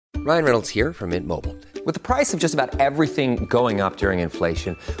Ryan Reynolds here from Mint Mobile. With the price of just about everything going up during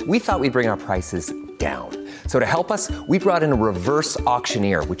inflation, we thought we'd bring our prices down. So to help us, we brought in a reverse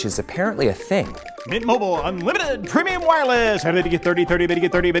auctioneer, which is apparently a thing. Mint Mobile Unlimited Premium Wireless. How to get 30, 30, bit to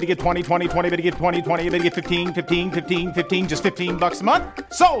get 30, bit to get 20, 20, 20, bit to get 20, 20, bit to get 15, 15, 15, 15, just $15 a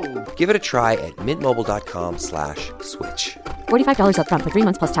month? Sold! Give it a try at mintmobile.com/switch. $45 up front for 3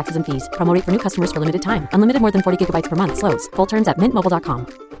 months plus taxes and fees. Promo rate for new customers for limited time. Unlimited more than 40 gigabytes per month. Slows full terms at mintmobile.com.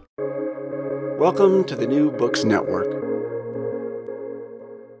 Welcome to the New Books Network.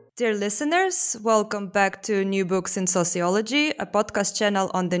 Dear listeners, welcome back to New Books in Sociology, a podcast channel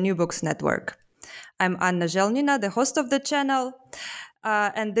on the New Books Network. I'm Anna Zhelnina, the host of the channel,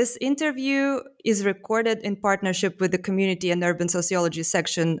 and this interview is recorded in partnership with the Community and Urban Sociology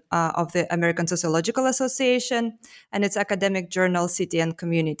section of the American Sociological Association and its academic journal, City and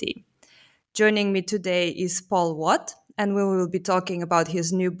Community. Joining me today is Paul Watt, and we will be talking about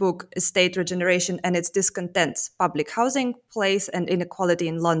his new book, Estate Regeneration and its Discontents, Public Housing, Place and Inequality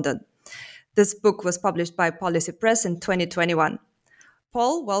in London. This book was published by Policy Press in 2021.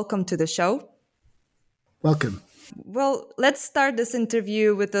 Paul, welcome to the show. Welcome. Well, let's start this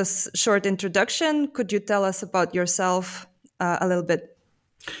interview with a short introduction. Could you tell us about yourself a little bit?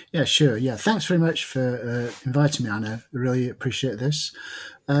 Yeah, sure. Yeah, thanks very much for inviting me, Anna. I really appreciate this.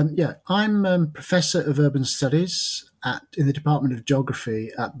 I'm Professor of Urban Studies in the Department of Geography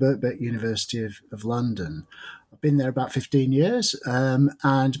at Birkbeck University of London. I've been there about 15 years,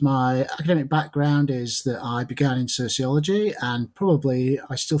 and my academic background is that I began in sociology, and probably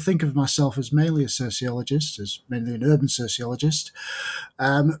I still think of myself as mainly a sociologist, as mainly an urban sociologist.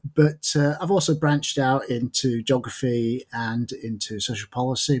 But I've also branched out into geography and into social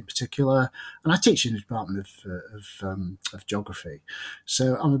policy in particular, and I teach in the Department of Geography.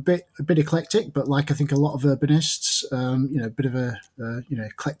 So I'm a bit eclectic, but like I think a lot of urbanists, a bit of a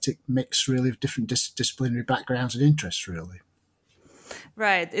eclectic mix really of different disciplinary backgrounds and interests really.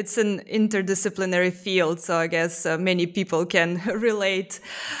 Right. It's an interdisciplinary field, so I guess many people can relate.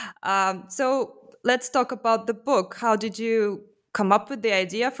 So let's talk about the book. How did you come up with the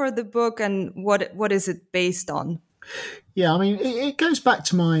idea for the book, and what is it based on? Yeah, I mean, it goes back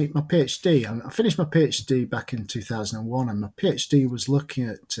to my PhD. I finished my PhD back in 2001, and my PhD was looking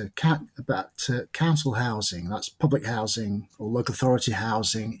at council housing, that's public housing or local authority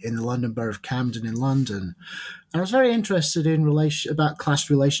housing in the London Borough of Camden in London. And I was very interested in about class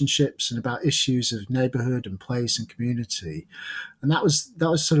relationships and about issues of neighbourhood and place and community. And that was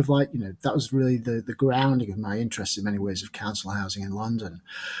sort of like, that was really the grounding of my interest in many ways of council housing in London.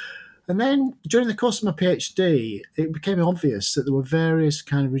 And then during the course of my PhD, it became obvious that there were various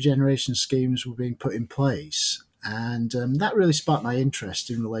kind of regeneration schemes were being put in place. And that really sparked my interest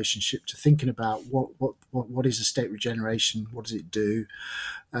in relationship to thinking about what is estate regeneration, what does it do?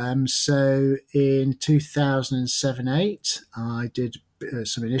 So in 2007-8, I did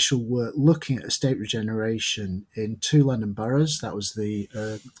some initial work looking at estate regeneration in 2 London boroughs. That was the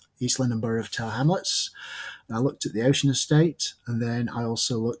East London Borough of Tower Hamlets. I looked at the Ocean Estate, and then I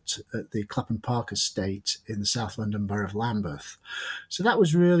also looked at the Clapham Park Estate in the South London Borough of Lambeth. So that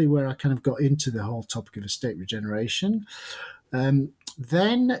was really where I kind of got into the whole topic of estate regeneration.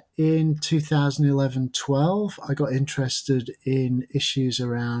 Then in 2011-12, I got interested in issues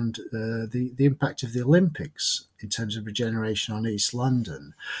around the impact of the Olympics in terms of regeneration on East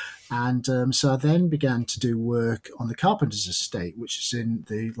London. And so I then began to do work on the Carpenter's Estate, which is in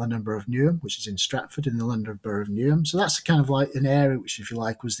the London Borough of Newham, which is in Stratford in the London Borough of Newham. So that's kind of like an area which, if you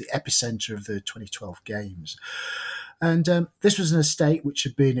like, was the epicentre of the 2012 Games. And this was an estate which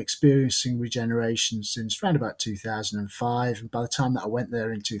had been experiencing regeneration since around about 2005. And by the time that I went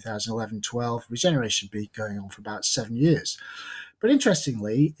there in 2011-12, regeneration had been going on for about 7 years. But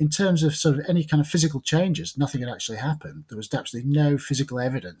interestingly, in terms of sort of any kind of physical changes, nothing had actually happened. There was absolutely no physical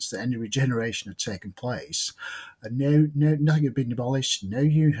evidence that any regeneration had taken place. And nothing had been demolished, no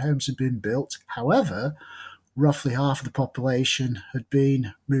new homes had been built. However, roughly half of the population had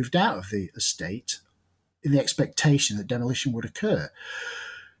been moved out of the estate in the expectation that demolition would occur.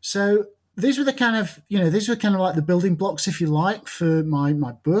 So these were kind of like the building blocks, if you like, for my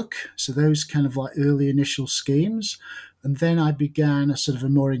book. So those kind of like early initial schemes. And then I began a sort of a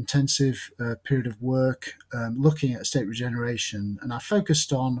more intensive period of work looking at estate regeneration. And I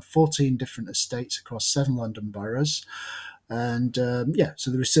focused on 14 different estates across 7 London boroughs. And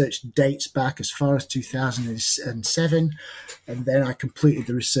so the research dates back as far as 2007. And then I completed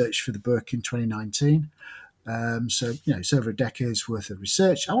the research for the book in 2019. So, it's over a decade's worth of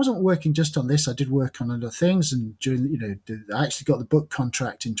research. I wasn't working just on this. I did work on other things. And I actually got the book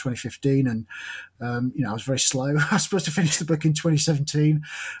contract in 2015. And, I was very slow. I was supposed to finish the book in 2017.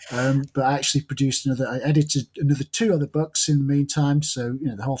 But I actually I edited two other books in the meantime. So,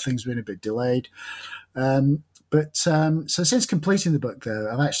 the whole thing's been a bit delayed. So since completing the book, though,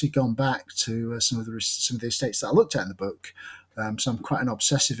 I've actually gone back to some of the estates that I looked at in the book. So I'm quite an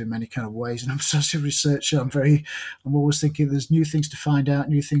obsessive in many kind of ways, an obsessive researcher. I'm always thinking there's new things to find out,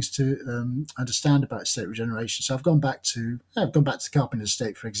 new things to understand about estate regeneration. So I've gone back to Carpenter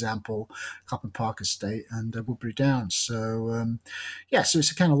Estate, for example, Clapham Park Estate, and Woodbury Downs. So so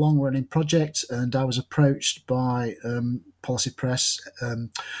it's a kind of long running project, and I was approached by Policy Press.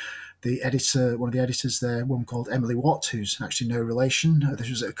 One of the editors there, a woman called Emily Watt, who's actually no relation.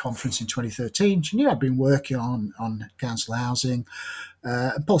 This was at a conference in 2013. She knew I'd been working on council housing.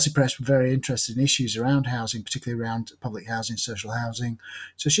 And Policy Press were very interested in issues around housing, particularly around public housing, social housing.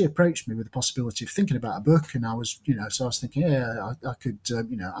 So she approached me with the possibility of thinking about a book. And I was, so I was thinking, I could,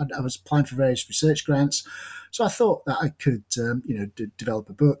 I was applying for various research grants. So I thought that I could, develop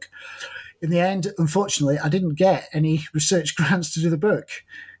a book. In the end, unfortunately, I didn't get any research grants to do the book.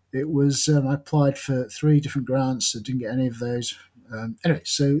 It was, I applied for 3 different grants. I didn't get any of those. Anyway,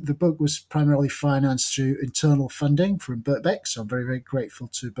 so the book was primarily financed through internal funding from Birkbeck. So I'm very, very grateful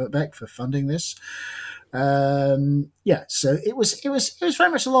to Birkbeck for funding this. So it was very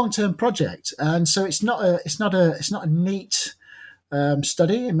much a long-term project. And so it's not a neat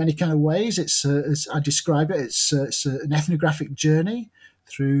study in many kind of ways. It's as I describe it, it's an ethnographic journey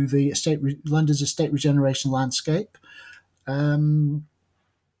through the London's estate regeneration landscape.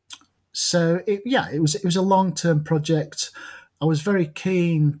 So it was a long-term project. I was very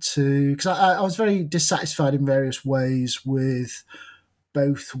keen because I was very dissatisfied in various ways with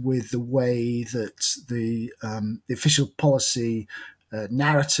the way that the official policy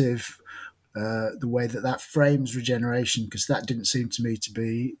narrative, the way that frames regeneration, because that didn't seem to me to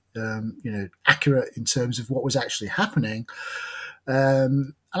be accurate in terms of what was actually happening.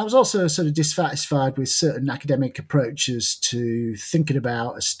 And I was also sort of dissatisfied with certain academic approaches to thinking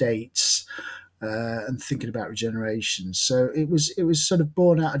about estates and thinking about regeneration. So it was sort of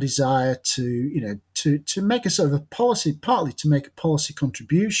born out of desire to make a sort of a policy, partly to make a policy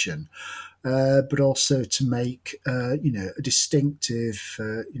contribution, but also to make a distinctive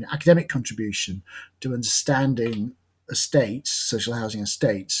academic contribution to understanding estates, social housing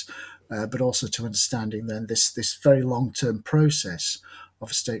estates, but also to understanding then this very long-term process of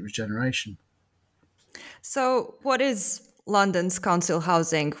estate regeneration. So what is London's council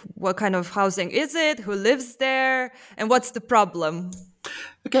housing? What kind of housing is it? Who lives there? And what's the problem?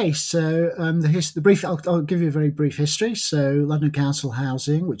 Okay, so I'll give you a very brief history. So London Council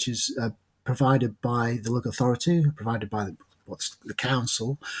Housing, which is provided by the local authority, provided by the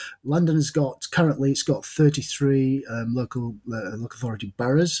council. London has got 33 local authority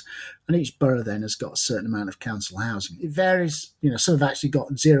boroughs, and each borough then has got a certain amount of council housing. It varies, some have actually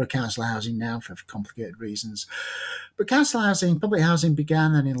got 0 council housing now for complicated reasons. But public housing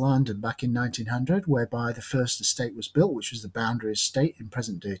began then in London back in 1900, whereby the first estate was built, which was the Boundary Estate in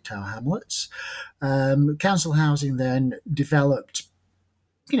present-day Tower Hamlets. Council housing then developed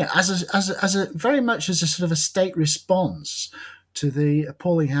as a very much as a sort of a state response to the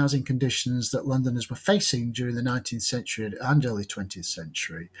appalling housing conditions that Londoners were facing during the 19th century and early 20th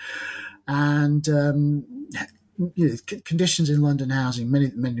century. And conditions in London housing,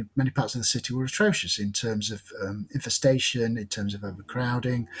 many parts of the city were atrocious in terms of infestation, in terms of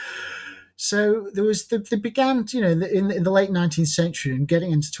overcrowding. So they began, in the late 19th century and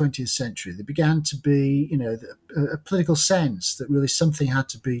getting into 20th century, there began to be, a political sense that really something had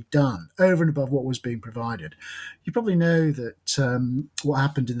to be done over and above what was being provided. You probably know that what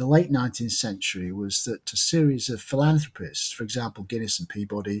happened in the late 19th century was that a series of philanthropists, for example, Guinness and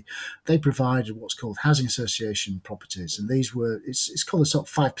Peabody, they provided what's called housing association properties. And these were, it's called a sort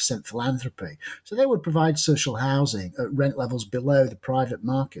of 5% philanthropy. So they would provide social housing at rent levels below the private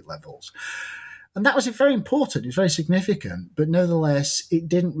market levels. And that was very important, it was very significant, but nevertheless, it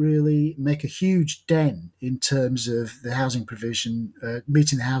didn't really make a huge dent in terms of the housing provision,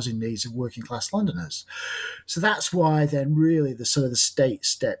 meeting the housing needs of working class Londoners. So that's why then really the state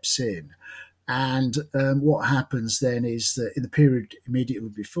steps in. And what happens then is that in the period immediately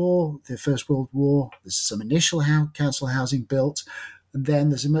before the First World War, there's some initial council housing built. And then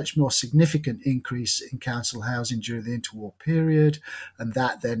there's a much more significant increase in council housing during the interwar period, and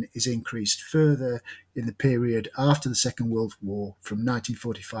that then is increased further in the period after the Second World War from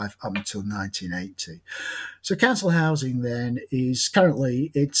 1945 up until 1980. So council housing then is currently,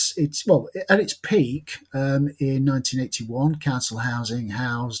 it's at its peak in 1981, council housing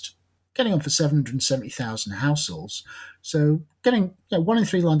housed getting on for 770,000 households. So getting 1 in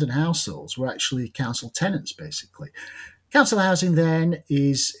 3 London households were actually council tenants, basically. Council housing then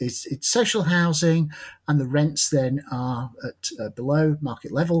is it's social housing, and the rents then are at below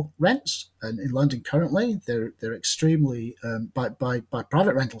market level rents. And in London currently, they're extremely by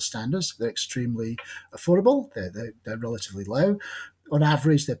private rental standards, they're extremely affordable. They're relatively low. On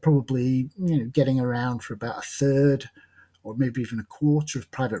average, they're probably getting around for about a third or maybe even a quarter of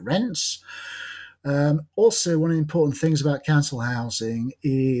private rents. Also, one of the important things about council housing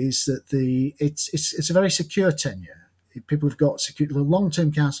is that it's a very secure tenure. People have got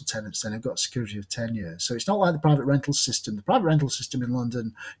long-term council tenants then have got security of tenure. So it's not like the private rental system. The private rental system in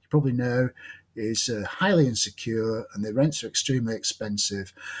London, you probably know, is highly insecure, and the rents are extremely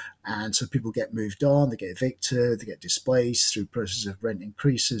expensive. And so people get moved on, they get evicted, they get displaced through processes of rent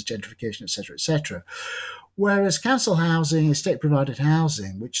increases, gentrification, etc., etc. Whereas council housing is state-provided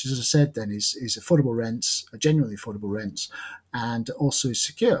housing, which, as I said, then is affordable rents, genuinely affordable rents, and also is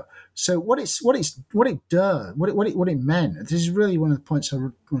secure. So what it meant, and this is really one of the points I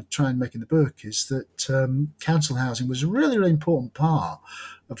want to try and make in the book, is that council housing was a really, really important part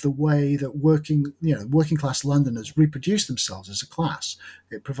of the way that working class Londoners reproduced themselves as a class.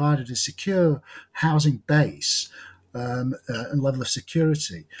 It provided a secure housing base and level of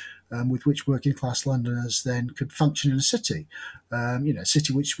security with which working class Londoners then could function in a city. A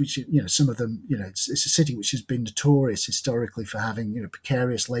city which some of them, it's a city which has been notorious historically for having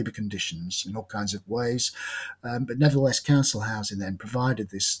precarious labour conditions in all kinds of ways, but nevertheless, council housing then provided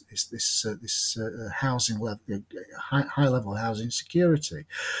this housing level, high level housing security.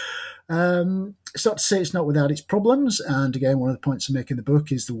 It's not to say it's not without its problems, and again, one of the points I make in the book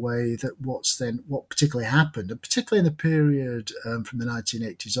is the way that what particularly happened, and particularly in the period from the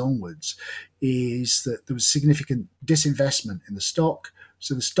 1980s onwards, is that there was significant disinvestment in the stock.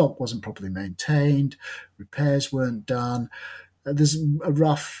 So the stock wasn't properly maintained, repairs weren't done. There's a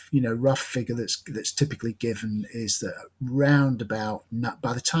rough figure that's typically given is that round about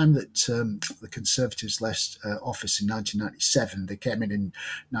by the time that the Conservatives left office in 1997, they came in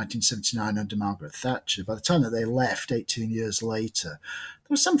 1979 under Margaret Thatcher. By the time that they left, 18 years later,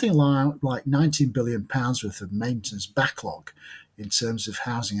 there was something like £19 billion worth of maintenance backlog in terms of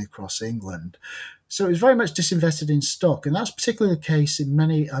housing across England. So it was very much disinvested in stock, and that's particularly the case in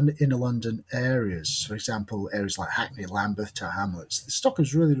many inner London areas. For example, areas like Hackney, Lambeth, Tower Hamlets. The stock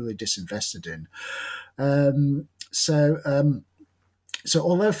was really, really disinvested in. So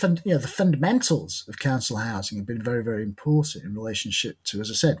although the fundamentals of council housing have been very, very important in relationship to, as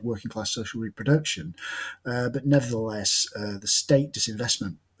I said, working class social reproduction, but nevertheless, the state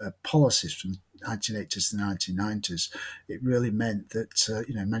disinvestment policies from the 1980s to the 1990s, it really meant that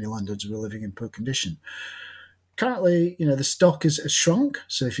many Londoners were living in poor condition. Currently, the stock has shrunk.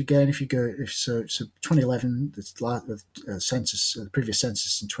 So if 2011, the census, the previous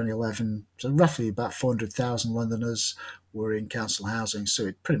census in 2011, so roughly about 400,000 Londoners were in council housing. So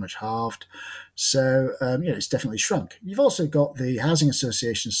it pretty much halved. So it's definitely shrunk. You've also got the housing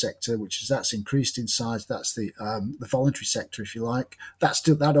association sector, that's increased in size. That's the voluntary sector, if you like.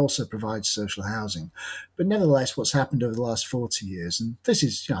 That also provides social housing. But nevertheless, what's happened over the last 40 years, and this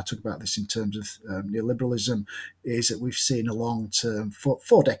is, I talk about this in terms of neoliberalism, is that we've seen a long-term,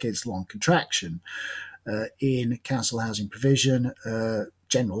 4 decades long contraction in council housing provision,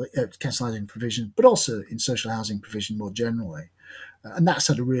 generally, council housing provision, but also in social housing provision more generally. And that's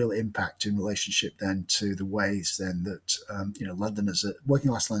had a real impact in relationship then to the ways then that Londoners,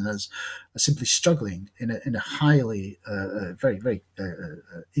 working class Londoners, are simply struggling in a highly, very, very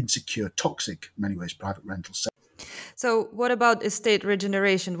insecure, toxic, in many ways, private rental sector. So what about estate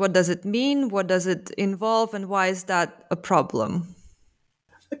regeneration? What does it mean? What does it involve? And why is that a problem?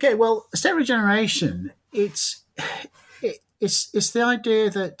 Okay, well, estate regeneration, it's the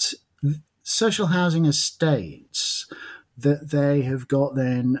idea that social housing estates, that they have got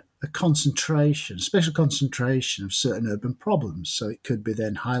then a special concentration of certain urban problems. So it could be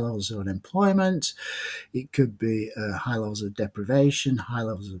then high levels of unemployment, it could be high levels of deprivation, high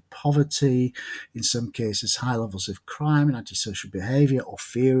levels of poverty, in some cases high levels of crime and antisocial behaviour or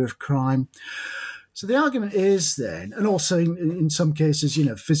fear of crime. So the argument is then, and also in some cases,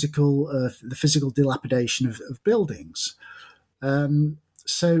 the physical dilapidation of buildings.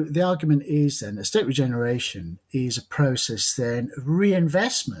 So the argument is then estate regeneration is a process then of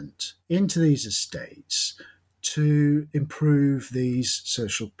reinvestment into these estates to improve these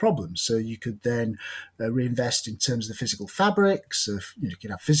social problems. So you could then reinvest in terms of the physical fabric. So you could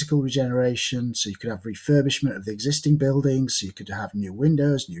have physical regeneration. So you could have refurbishment of the existing buildings. So you could have new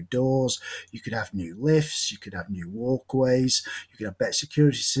windows, new doors. You could have new lifts. You could have new walkways. You could have better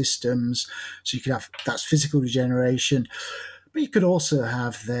security systems. So you could have, that's physical regeneration. But you could also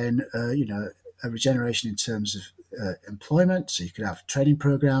have then, a regeneration in terms of employment. So you could have training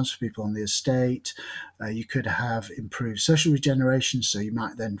programs for people on the estate. You could have improved social regeneration. So you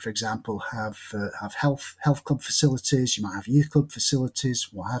might then, for example, have health club facilities. You might have youth club facilities,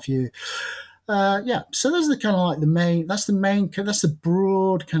 what have you. So those are the kind of like that's the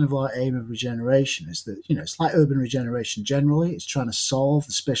broad kind of like aim of regeneration, is that, it's like urban regeneration generally. It's trying to solve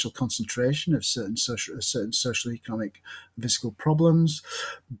the spatial concentration of certain social, economic, and physical problems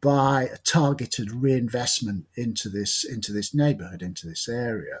by a targeted reinvestment into this neighborhood, into this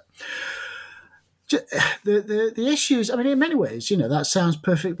area. The issues, I mean, in many ways, that sounds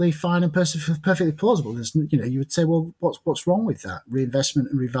perfectly fine and perfectly plausible. You would say, well, what's wrong with that? Reinvestment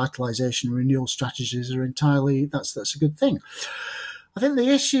and revitalization and renewal strategies are entirely, that's a good thing. I think the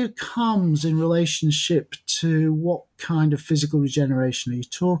issue comes in relationship to what kind of physical regeneration are you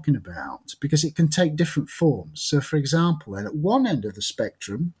talking about, because it can take different forms. So, for example, then at one end of the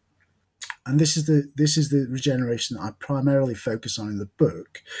spectrum, and this is the regeneration that I primarily focus on in the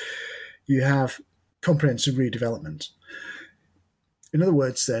book, you have comprehensive redevelopment. In other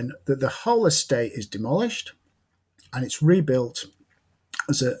words, then, that the whole estate is demolished and it's rebuilt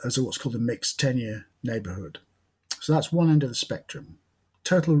as a what's called a mixed tenure neighbourhood. So that's one end of the spectrum,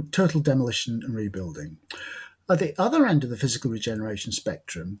 total demolition and rebuilding. At the other end of the physical regeneration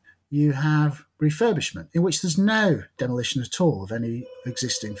spectrum, you have refurbishment, in which there's no demolition at all of any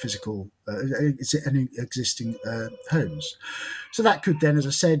existing homes. So that could then, as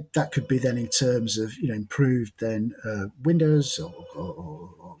I said, that could be then in terms of improved then windows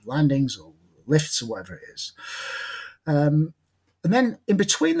or landings or lifts or whatever it is. And then in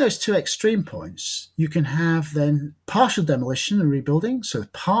between those two extreme points, you can have then partial demolition and rebuilding. So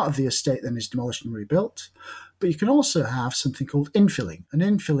part of the estate then is demolished and rebuilt. But you can also have something called infilling. And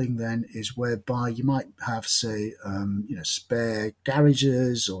infilling then is whereby you might have, say, spare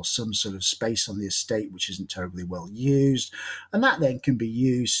garages or some sort of space on the estate which isn't terribly well used. And that then can be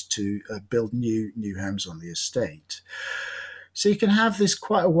used to build new homes on the estate. So you can have this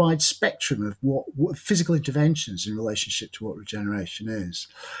quite a wide spectrum of what physical interventions in relationship to what regeneration is.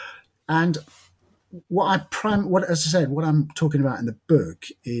 And what I'm talking about in the book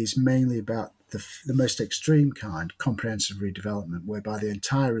is mainly about the most extreme kind, comprehensive redevelopment, whereby the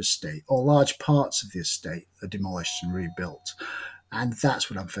entire estate or large parts of the estate are demolished and rebuilt. And that's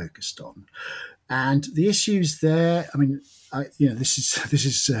what I'm focused on. And the issues there, I mean, this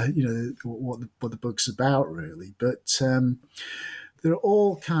is what the book's about, really. But there are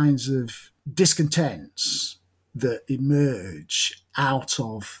all kinds of discontents that emerge out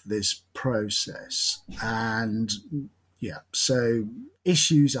of this process. And so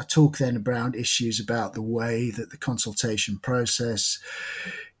issues, I talk then around issues about the way that the consultation process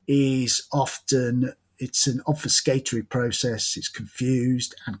is often, it's an obfuscatory process. It's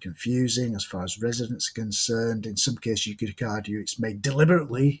confused and confusing as far as residents are concerned. In some cases, you could argue it's made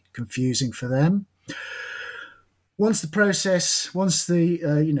deliberately confusing for them. Once the process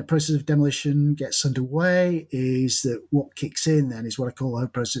of demolition gets underway, is that what kicks in then is what I call a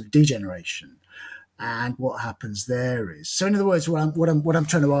process of degeneration. And what happens there is, so in other words, what I'm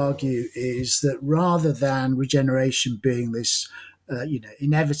trying to argue is that rather than regeneration being this,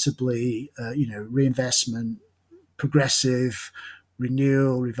 inevitably, reinvestment, progressive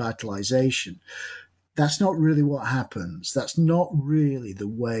renewal, revitalization, that's not really what happens. That's not really the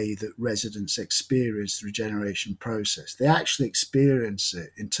way that residents experience the regeneration process. They actually experience it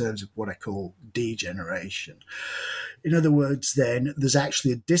in terms of what I call degeneration. In other words, then, there's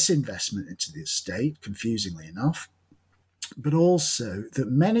actually a disinvestment into the estate, confusingly enough, but also that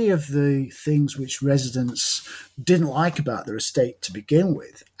many of the things which residents didn't like about their estate to begin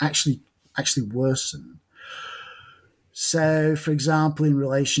with actually worsen. So, for example, in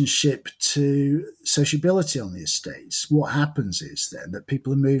relationship to sociability on the estates, what happens is then that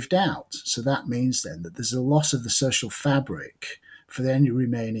people are moved out. So that means then that there's a loss of the social fabric for any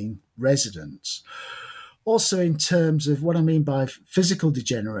remaining residents. Also, in terms of what I mean by physical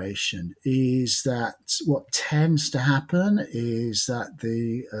degeneration, is that what tends to happen is that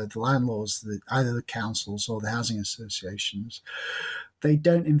the landlords, either the councils or the housing associations, they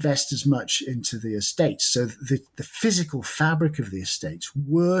don't invest as much into the estates. So the physical fabric of the estates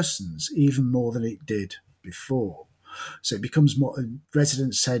worsens even more than it did before. So it becomes more,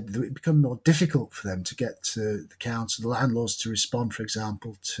 residents said that it becomes more difficult for them to get to the council, the landlords to respond, for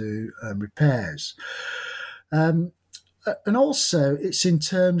example, to repairs. And also it's in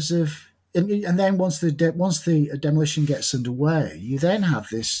terms of, and then once the demolition gets underway, you then have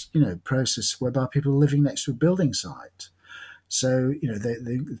this, process whereby people are living next to a building site. So,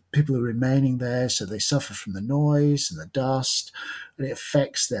 the people are remaining there, so they suffer from the noise and the dust, and it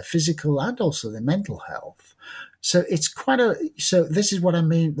affects their physical and also their mental health. So it's so this is what I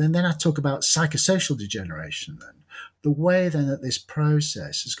mean. And then I talk about psychosocial degeneration then. The way then that this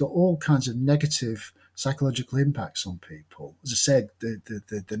process has got all kinds of negative psychological impacts on people. As I said,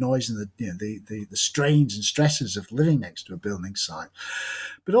 the noise and the strains and stresses of living next to a building site.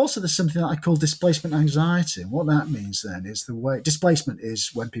 But also there's something that I call displacement anxiety. And what that means then is displacement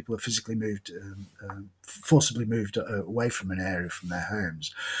is when people are physically moved, forcibly moved away from an area, from their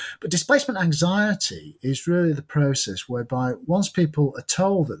homes. But displacement anxiety is really the process whereby once people are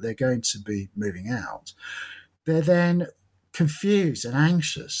told that they're going to be moving out, they're then confused and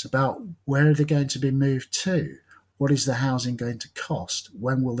anxious about where are they going to be moved to? What is the housing going to cost?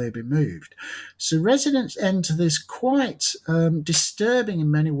 When will they be moved? So residents enter this quite disturbing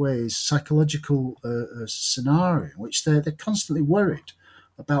in many ways psychological scenario in which they're constantly worried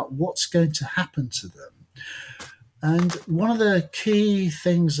about what's going to happen to them. And one of the key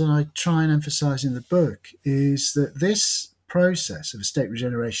things that I try and emphasize in the book is that this process of estate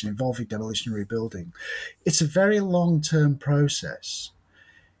regeneration involving demolition and rebuilding, it's a very long-term process.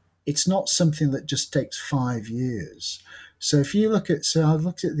 It's not something that just takes 5 years. So if you look at, I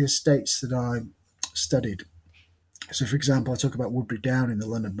looked at the estates that I studied. So for example, I talk about Woodbury Down in the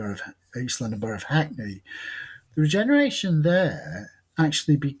East London Borough of Hackney. The regeneration there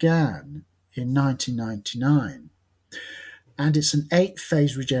actually began in 1999. And it's an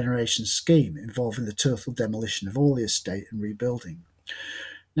 8-phase regeneration scheme involving the total demolition of all the estate and rebuilding.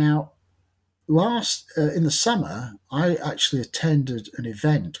 Now, in the summer, I actually attended an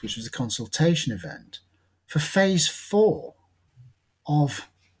event, which was a consultation event, for phase 4 of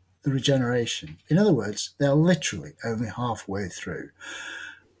the regeneration. In other words, they're literally only halfway through.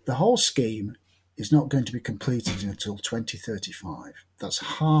 The whole scheme is not going to be completed until 2035. That's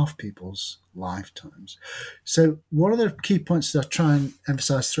half people's lifetimes. So one of the key points that I try and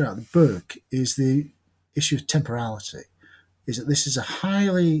emphasize throughout the book is the issue of temporality, is that this is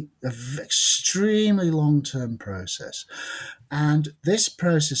extremely long-term process. And this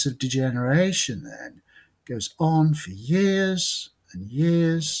process of degeneration then goes on for years and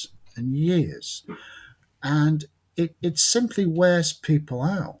years and years. And it simply wears people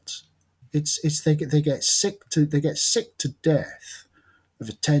out. They get sick to death of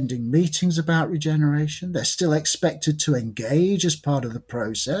attending meetings about regeneration. They're still expected to engage as part of the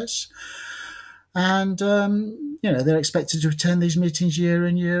process, and they're expected to attend these meetings year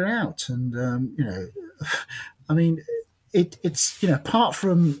in, year out. And I mean, it's apart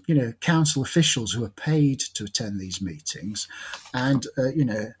from council officials who are paid to attend these meetings, and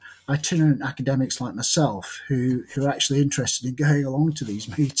itinerant academics like myself who are actually interested in going along to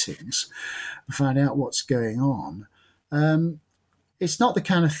these meetings and find out what's going on. It's not the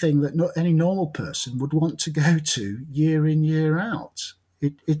kind of thing that any normal person would want to go to year in, year out.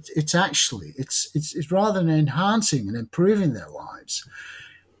 It's rather than enhancing and improving their lives,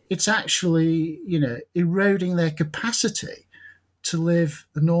 it's actually eroding their capacity to live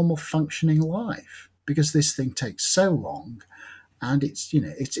a normal functioning life, because this thing takes so long. And it's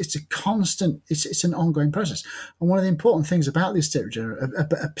a constant, it's an ongoing process. And one of the important things about the estate regeneration,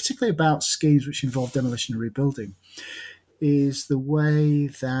 particularly about schemes which involve demolition and rebuilding, is the way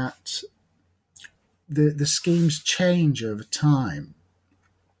that the schemes change over time.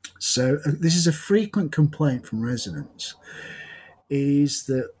 So this is a frequent complaint from residents, is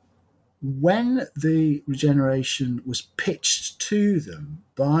that when the regeneration was pitched to them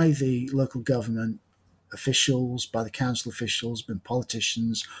by the local government officials, by the council officials, by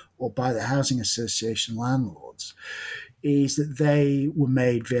politicians, or by the housing association landlords, is that they were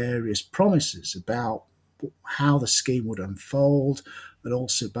made various promises about how the scheme would unfold, but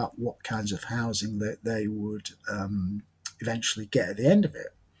also about what kinds of housing that they would eventually get at the end of it.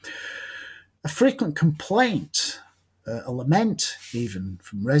 A frequent complaint, a lament even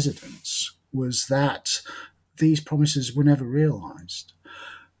from residents, was that these promises were never realised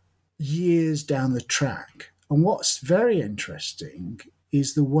years down the track. And what's very interesting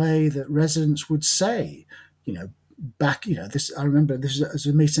is the way that residents would say, I remember this was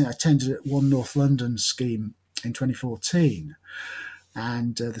a meeting I attended at One North London scheme in 2014.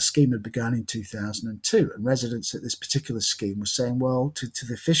 And the scheme had begun in 2002. And residents at this particular scheme were saying, well, to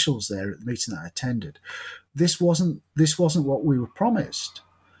the officials there at the meeting that I attended, this wasn't what we were promised.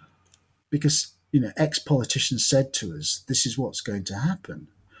 Because, ex-politicians said to us, this is what's going to happen.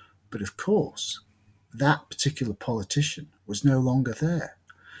 But of course, that particular politician was no longer there.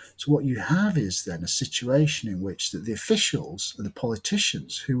 So what you have is then a situation in which that the officials and the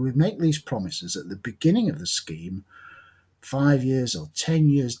politicians who would make these promises at the beginning of the scheme, 5 years or 10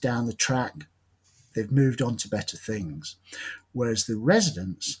 years down the track, they've moved on to better things. Whereas the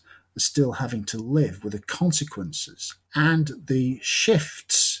residents are still having to live with the consequences and the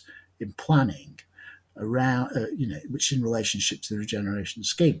shifts in planning around, which in relationship to the regeneration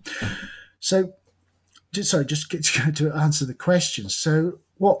scheme. So, just to answer the question. So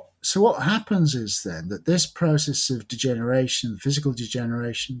what happens is then that this process of degeneration, physical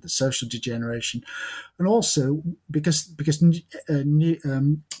degeneration, the social degeneration, and also because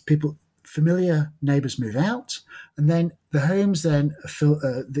people, familiar neighbours move out, and then the homes then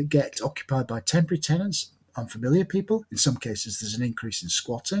that get occupied by temporary tenants, unfamiliar people. In some cases, there's an increase in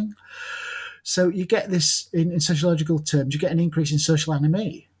squatting. So you get this, in sociological terms, you get an increase in social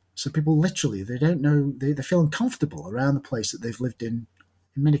anomie. So people literally, they don't know, they feel uncomfortable around the place that they've lived in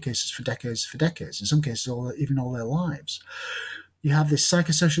many cases for decades, in some cases even all their lives. You have this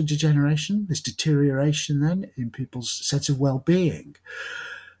psychosocial degeneration, this deterioration then in people's sense of well-being.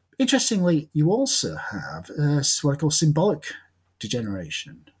 Interestingly, you also have what I call symbolic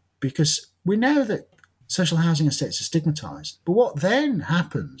degeneration, because we know that social housing estates are stigmatized. But what then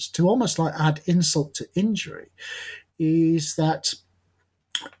happens, to almost like add insult to injury, is that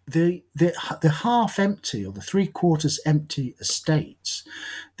the half empty or the 3/4 empty estates,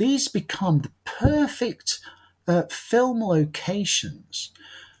 these become the perfect film locations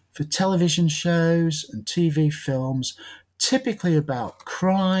for television shows and TV films, typically about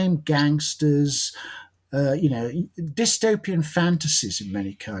crime, gangsters, dystopian fantasies in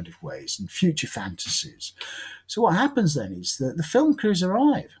many kind of ways, and future fantasies. So what happens then is that the film crews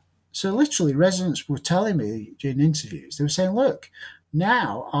arrive. So literally, residents were telling me in interviews, they were saying, "Look,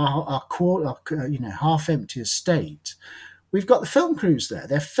 now our half-empty estate, we've got the film crews there.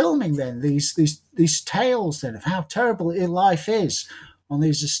 They're filming then these tales then of how terrible life is on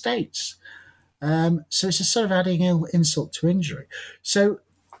these estates." So it's a sort of adding insult to injury. So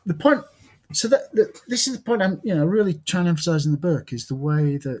the point. So this is the point I'm really trying to emphasize in the book, is the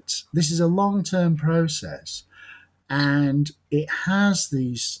way that this is a long-term process, and it has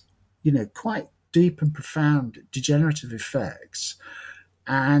these quite deep and profound degenerative effects,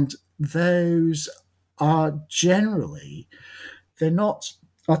 and those are generally, they're not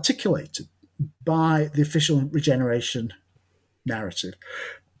articulated by the official regeneration narrative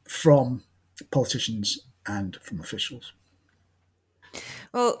from politicians and from officials.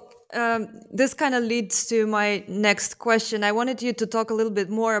 Well, this kind of leads to my next question. I wanted you to talk a little bit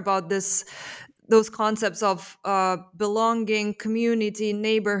more about those concepts of belonging, community,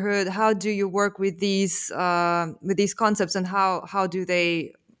 neighborhood. How do you work with these concepts, and how do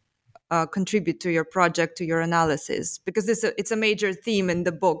they contribute to your project, to your analysis? Because it's a major theme in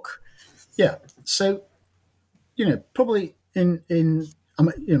the book. Yeah. So, probably in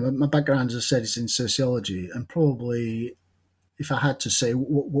my background, as I said, is in sociology, and probably, if I had to say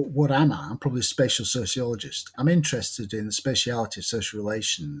what am I, I'm probably a spatial sociologist. I'm interested in the spatiality of social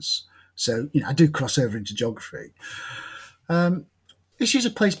relations. So, I do cross over into geography. Issues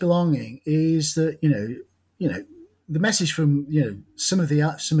of place belonging is that, the message from, some of the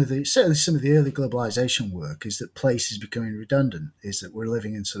early globalization work is that place is becoming redundant, is that we're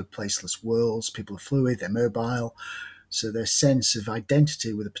living in sort of placeless worlds. People are fluid, they're mobile. So their sense of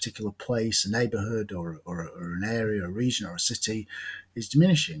identity with a particular place, a neighborhood or an area, a region or a city is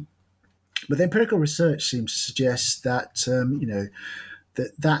diminishing. But the empirical research seems to suggest that,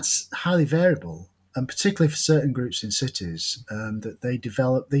 that's highly variable, and particularly for certain groups in cities, that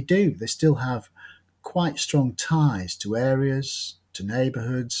they still have quite strong ties to areas, to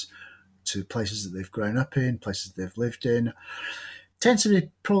neighborhoods, to places that they've grown up in, places that they've lived in. Tends to be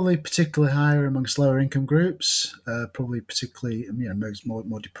probably particularly higher amongst lower income groups, probably particularly,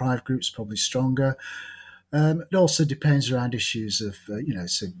 more deprived groups, probably stronger. It also depends around issues of,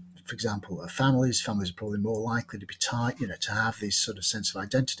 so for example, families are probably more likely to be tight, to have this sort of sense of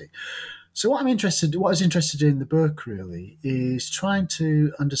identity. So what I was interested in the book really is trying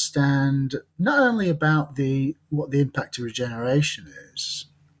to understand not only about what the impact of regeneration is,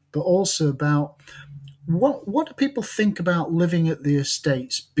 but also about what do people think about living at the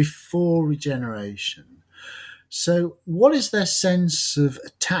estates before regeneration? So what is their sense of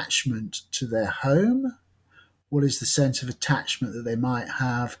attachment to their home? What is the sense of attachment that they might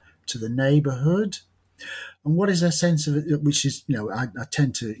have to the neighbourhood? And what is their sense of it, which is, I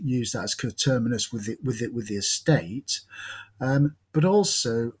tend to use that as coterminous with the estate, but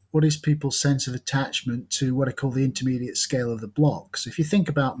also what is people's sense of attachment to what I call the intermediate scale of the block. So if you think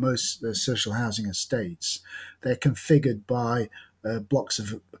about most social housing estates, they're configured by blocks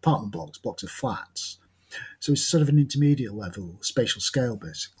of apartment blocks of flats. So it's sort of an intermediate level, spatial scale,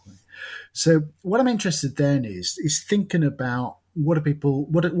 basically. So what I'm interested then is thinking about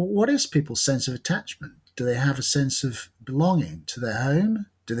what is people's sense of attachment? Do they have a sense of belonging to their home?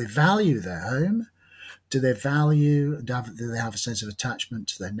 Do they value their home? Do they have a sense of attachment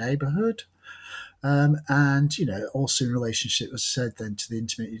to their neighbourhood? And, also in relationship, as I said, then to the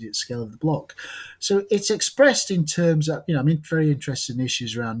intermediate scale of the block. So it's expressed in terms of, I'm very interested in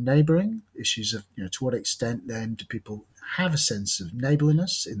issues around neighbouring, issues of, to what extent then do people have a sense of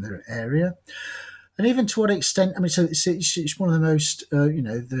neighbourliness in their area? And even to what extent, so it's one of the most,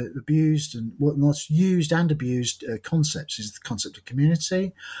 the abused and most used and abused concepts is the concept of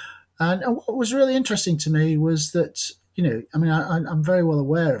community. And what was really interesting to me was that, I'm very well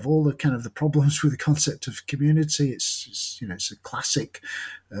aware of all the kind of the problems with the concept of community. It's a classic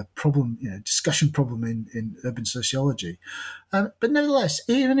problem, discussion problem in urban sociology. But nevertheless,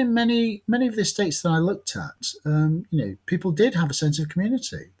 even in many of the states that I looked at, people did have a sense of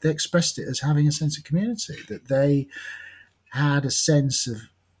community. They expressed it as having a sense of community, that they had a sense of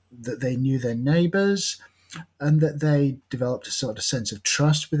that they knew their neighbours, and that they developed a sort of sense of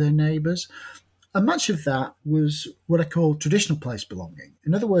trust with their neighbours. And much of that was what I call traditional place belonging.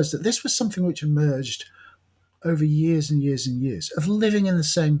 In other words, that this was something which emerged over years and years and years of living in the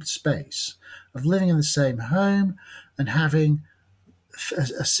same space, of living in the same home and having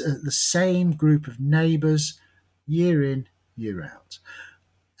the same group of neighbours year in, year out.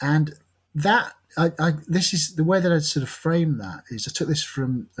 And that, this is the way that I'd sort of frame that is I took this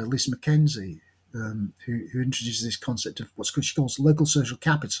from Lisa Mackenzie, who introduces this concept of what she calls local social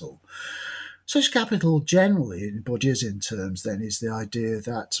capital. Social capital generally, in Bourdieusian terms, then, is the idea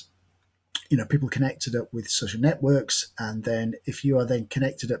that, people connected up with social networks, and then if you are then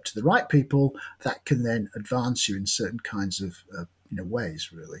connected up to the right people, that can then advance you in certain kinds of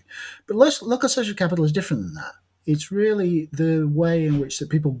ways, really. But local social capital is different than that. It's really the way in which that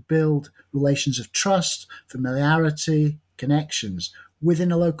people build relations of trust, familiarity, connections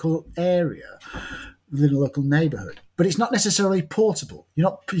within a local area, within a local neighbourhood. But it's not necessarily portable.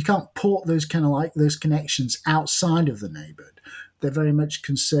 You can't port those those connections outside of the neighbourhood. They're very much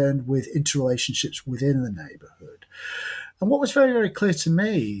concerned with interrelationships within the neighbourhood. And what was very, very clear to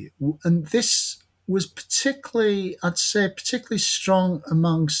me, and this was particularly strong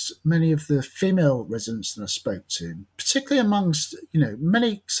amongst many of the female residents that I spoke to, particularly amongst,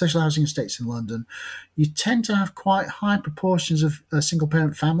 many social housing estates in London. You tend to have quite high proportions of single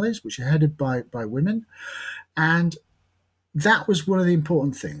parent families, which are headed by women. And that was one of the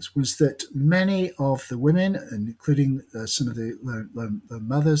important things, was that many of the women, and including some of the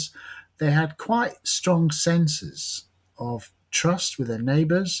mothers, they had quite strong senses of trust with their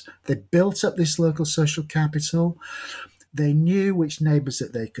neighbours. They built up this local social capital. They knew which neighbours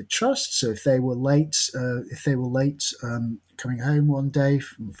that they could trust. So if they were late, coming home one day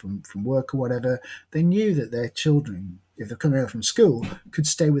from work or whatever, they knew that their children, if they're coming home from school, could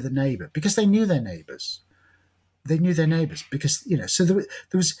stay with a neighbour because they knew their neighbours. They knew their neighbours because So there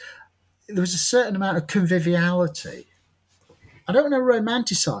was a certain amount of conviviality. I don't want to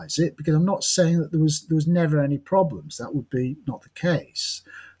romanticize it because I'm not saying that there was never any problems. That would be not the case.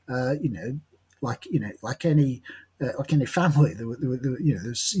 Like any family,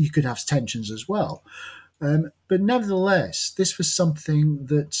 you could have tensions as well. But nevertheless, this was something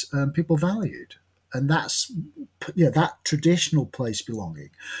that people valued, and that's that traditional place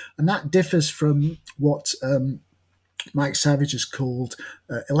belonging, and that differs from what Mike Savage has called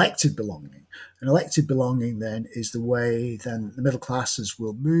elected belonging. And elected belonging then is the way then the middle classes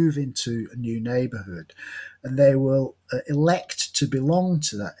will move into a new neighbourhood and they will elect to belong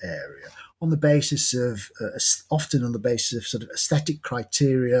to that area on the basis of, often on the basis of sort of aesthetic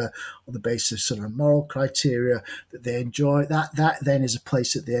criteria, on the basis of sort of moral criteria that they enjoy. That then is a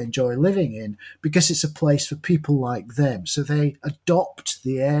place that they enjoy living in because it's a place for people like them. So they adopt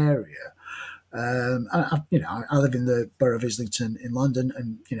the area. I live in the borough of Islington in London,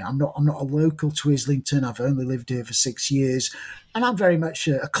 and I'm not a local to Islington. I've only lived here for 6 years, and I'm very much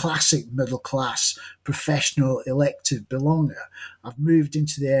a classic middle class professional elective belonger. I've moved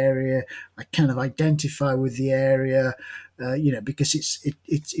into the area. I kind of identify with the area, because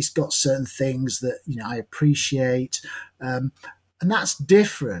it's got certain things that I appreciate. And that's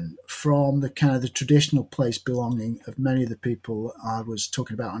different from the kind of the traditional place belonging of many of the people I was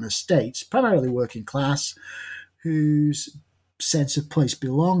talking about on estates, primarily working class, whose sense of place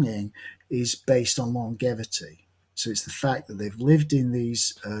belonging is based on longevity. So it's the fact that they've lived in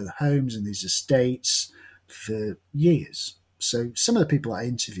these homes and these estates for years. So some of the people I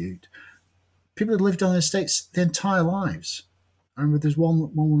interviewed, people had lived on the estates their entire lives. I remember there's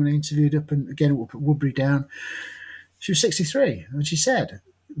one woman I interviewed up at Woodbury Down. She was 63, and she said,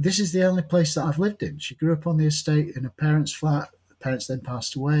 "This is the only place that I've lived in." She grew up on the estate in her parents' flat. The parents then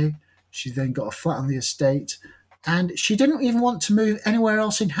passed away. She then got a flat on the estate, and she didn't even want to move anywhere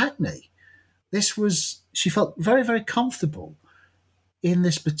else in Hackney. She felt very, very comfortable in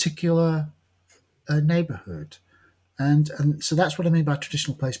this particular neighbourhood. And so that's what I mean by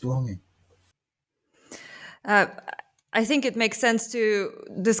traditional place belonging. I think it makes sense to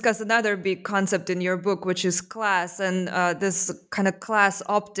discuss another big concept in your book, which is class, and this kind of class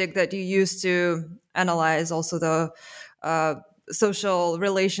optic that you use to analyze also the social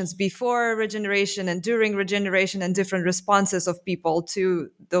relations before regeneration and during regeneration and different responses of people to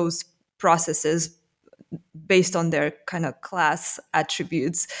those processes based on their kind of class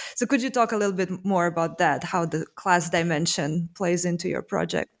attributes. So could you talk a little bit more about that, how the class dimension plays into your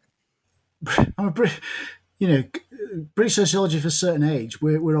project? British sociology for a certain age,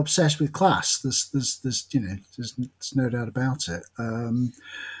 we're obsessed with class. There's no doubt about it.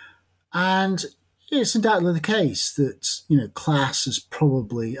 And it's undoubtedly the case that, class has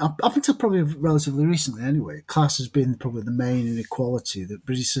probably, up until probably relatively recently anyway, class has been probably the main inequality that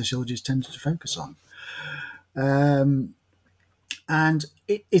British sociology has tended to focus on. And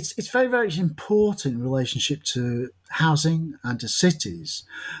it's very, very important in relationship to housing and to cities,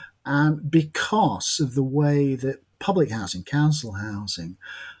 because of the way that public housing, council housing,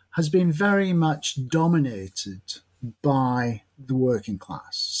 has been very much dominated by the working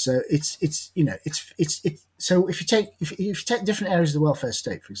class. So so if you take different areas of the welfare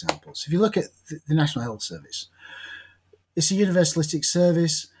state, for example, so if you look at the National Health Service, it's a universalistic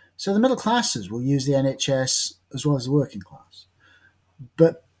service. So the middle classes will use the NHS as well as the working class.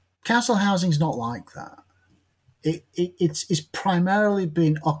 But council housing is not like that. It's primarily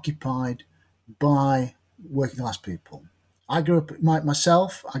been occupied by working class people. I grew up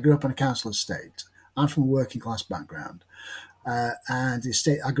myself. I grew up on a council estate. I'm from a working class background, and the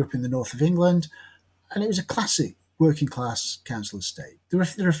estate I grew up in the north of England, and it was a classic working class council estate. There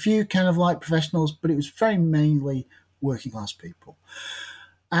are a few kind of like professionals, but it was very mainly working class people,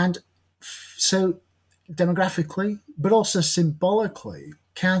 and so demographically, but also symbolically,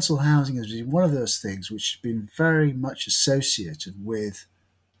 council housing has been one of those things which has been very much associated with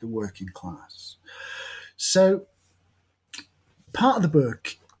the working class. So part of the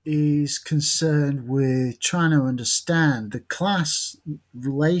book is concerned with trying to understand the class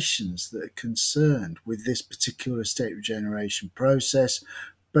relations that are concerned with this particular estate regeneration process,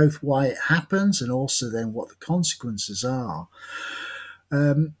 both why it happens and also then what the consequences are.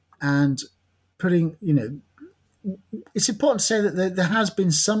 And putting, it's important to say that there has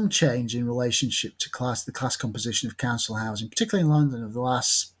been some change in relationship to the class composition of council housing, particularly in London, over the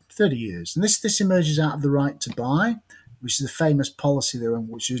last 30 years. And this emerges out of the right to buy, which is a famous policy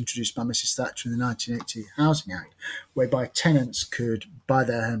which was introduced by Mrs. Thatcher in the 1980 Housing Act, whereby tenants could buy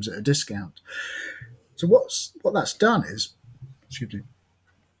their homes at a discount. So what that's done is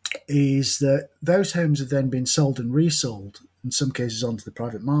that those homes have then been sold and resold, in some cases onto the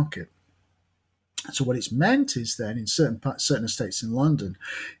private market. So what it's meant is then in certain estates in London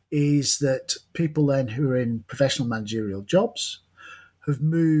is that people then who are in professional managerial jobs have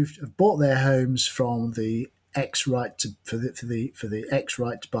bought their homes from the ex right to for the ex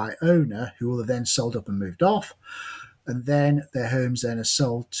right to buy owner, who will have then sold up and moved off, and then their homes then are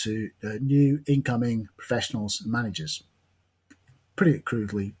sold to new incoming professionals and managers. Pretty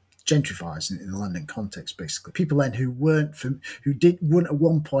crudely gentrifies in the London context, basically. People then who wouldn't at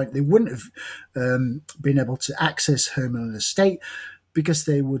one point, they wouldn't have been able to access home on an estate because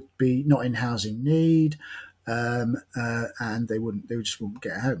they would be not in housing need, and they just wouldn't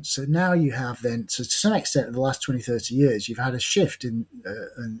get a home. So now you have then, so to some extent in the last 20, 30 years, you've had a shift in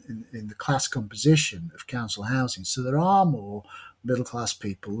the class composition of council housing. So there are more middle class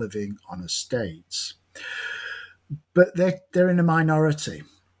people living on estates, but they're in a minority.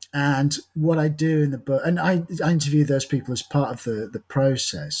 And what I do in the book, and I interview those people as part of the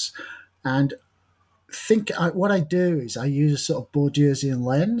process, and what I do is I use a sort of Bourdieusian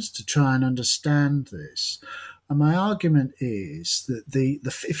lens to try and understand this. And my argument is that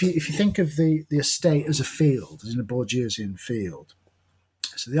if you think of the estate as a field, as in a Bourdieusian field,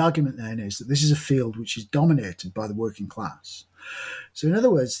 So the argument then is that this is a field which is dominated by the working class. So in other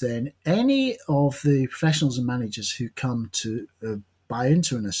words, then, any of the professionals and managers who come to buy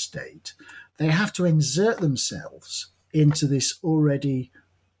into an estate, they have to insert themselves into this already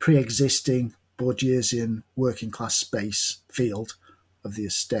pre-existing Borgesian working class space field of the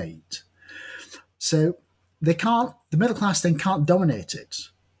estate. So the middle class then can't dominate it,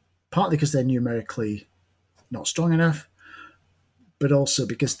 partly because they're numerically not strong enough, but also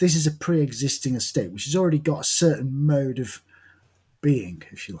because this is a pre-existing estate, which has already got a certain mode of being,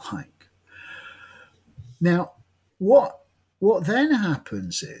 if you like. Now, what then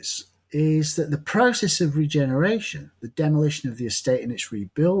happens is that the process of regeneration, the demolition of the estate and its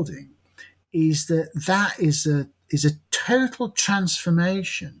rebuilding, is a total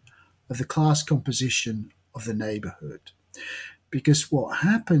transformation of the class composition of the neighbourhood. Because what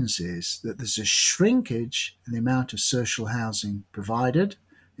happens is that there's a shrinkage in the amount of social housing provided,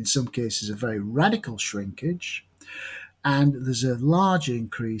 in some cases a very radical shrinkage, and there's a large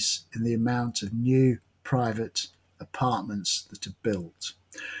increase in the amount of new private apartments that are built.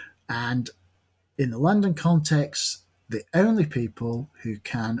 And in the London context, the only people who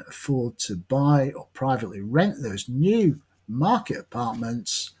can afford to buy or privately rent those new market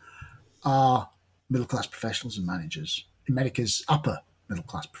apartments are middle-class professionals and managers. In many cases, upper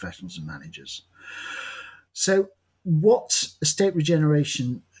middle-class professionals and managers. So what estate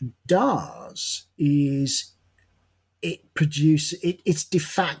regeneration does is it's de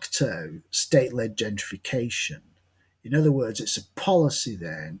facto state-led gentrification. In other words, it's a policy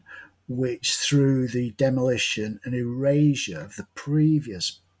then which, through the demolition and erasure of the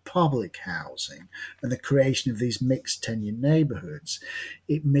previous public housing and the creation of these mixed tenure neighbourhoods,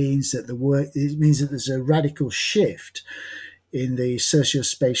 it means that there's a radical shift in the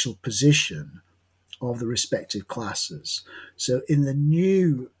socio-spatial position of the respective classes. So in the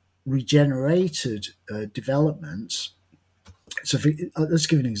new regenerated developments, let's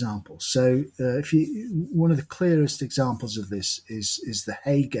give an example. So one of the clearest examples of this is the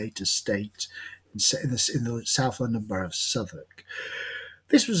Haygate estate in the South London borough of Southwark.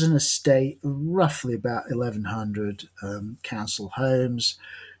 This was an estate of roughly about 1,100 council homes.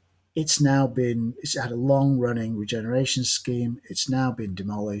 It's had a long-running regeneration scheme. It's now been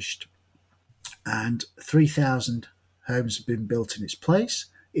demolished, and 3,000 homes have been built in its place.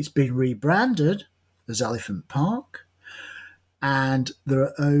 It's been rebranded as Elephant Park, and there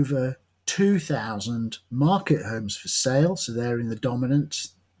are over 2,000 market homes for sale. So they're in the dominant,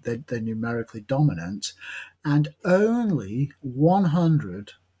 they're numerically dominant, and only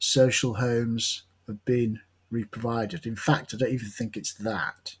 100 social homes have been reprovided. In fact, I don't even think it's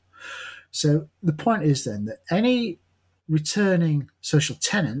that. So the point is then that any returning social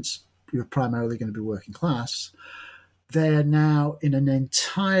tenants, who are primarily going to be working class, they are now in an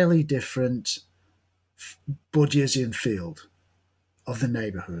entirely different Borgesian field of the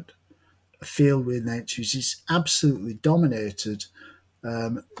neighbourhood, a field which is absolutely dominated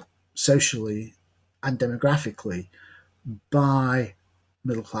socially and demographically by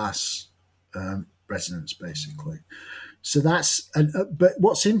middle class residents, basically. So but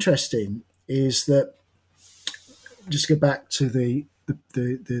what's interesting is that, just go back to the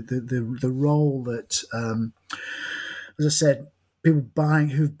role that, as I said, people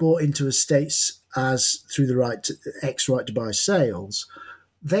who've bought into estates as through the right to buy sales,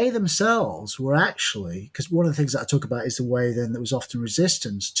 they themselves were actually, because one of the things that I talk about is the way then there was often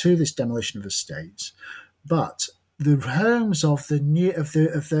resistance to this demolition of estates, but the homes of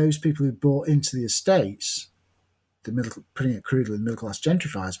those people who bought into the estates, putting it crudely, the middle class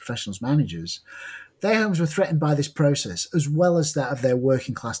gentrifiers, professionals, managers, their homes were threatened by this process, as well as that of their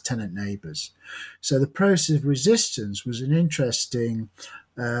working class tenant neighbours. So the process of resistance was an interesting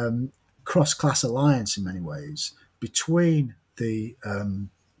cross-class alliance in many ways between the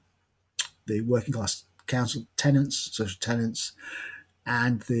working class council tenants, social tenants,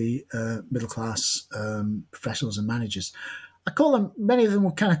 and the middle class professionals and managers. I call them, many of them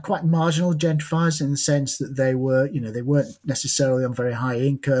were kind of quite marginal gentrifiers in the sense that they weren't necessarily on very high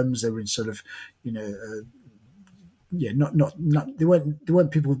incomes. They were in sort of, they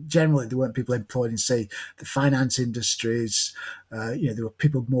weren't people employed in, say, the finance industries. There were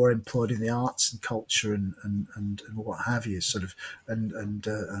people more employed in the arts and culture and what have you, sort of,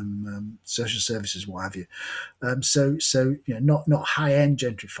 and social services, what have you. Not high end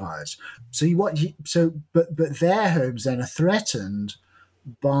gentrifiers. But their homes then are threatened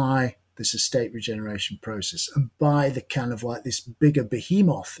by this estate regeneration process and by the kind of like this bigger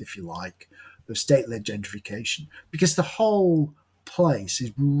behemoth, if you like, of state-led gentrification, because the whole place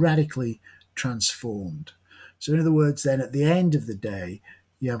is radically transformed. So in other words, then at the end of the day,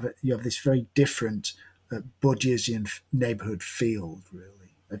 you have this very different Borgesian neighbourhood field,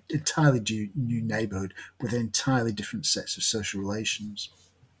 really, an entirely new neighbourhood with entirely different sets of social relations.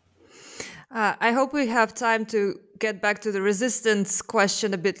 I hope we have time to get back to the resistance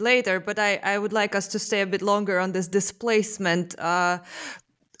question a bit later, but I would like us to stay a bit longer on this displacement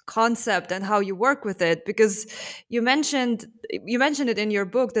concept and how you work with it, because you mentioned it in your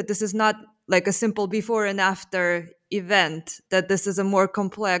book that this is not like a simple before and after event, that this is a more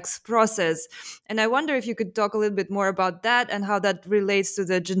complex process. And I wonder if you could talk a little bit more about that and how that relates to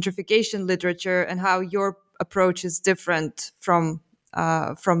the gentrification literature and how your approach is different from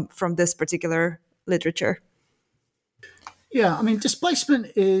this particular literature. Yeah, I mean,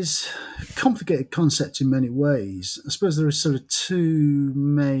 displacement is a complicated concept in many ways. I suppose there are sort of two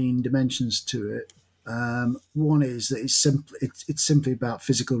main dimensions to it. One is that it's simply about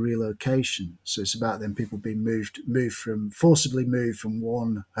physical relocation. So it's about then people being forcibly moved from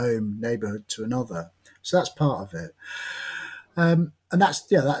one home neighbourhood to another. So that's part of it. And that's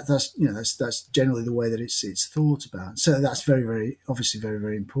generally the way that it's thought about. So that's very, very obviously very,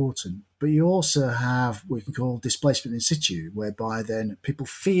 very important. But you also have what we can call displacement in situ, whereby then people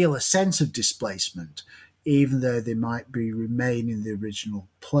feel a sense of displacement, even though they might remain in the original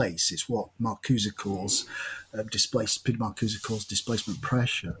place. It's what Marcuse calls Peter Marcuse calls displacement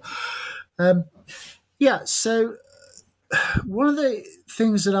pressure. So one of the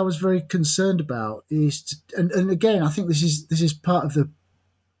things that I was very concerned about is, and again, I think this is part of the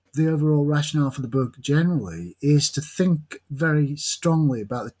overall rationale for the book generally, is to think very strongly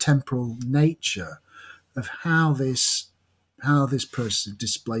about the temporal nature of how this process of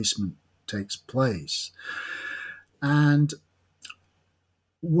displacement takes place. And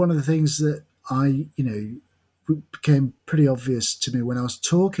one of the things that became pretty obvious to me when I was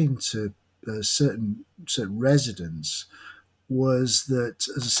talking to certain residents was that,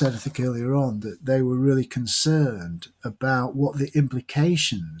 as I said, I think earlier on, that they were really concerned about what the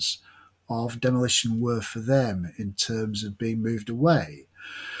implications of demolition were for them in terms of being moved away.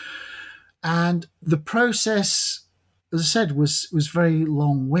 And the process, as I said, was very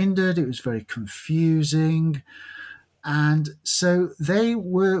long-winded. It was very confusing. And so they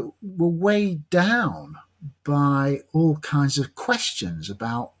were weighed down by all kinds of questions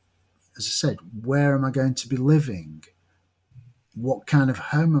about, as I said, where am I going to be living? What kind of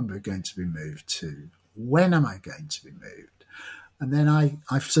home am I going to be moved to? When am I going to be moved? And then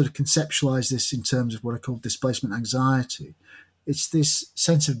I've sort of conceptualized this in terms of what I call displacement anxiety. It's this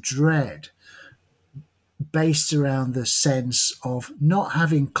sense of dread based around the sense of not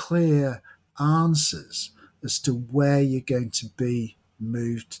having clear answers as to where you're going to be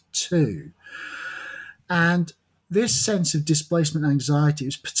moved to. And this sense of displacement anxiety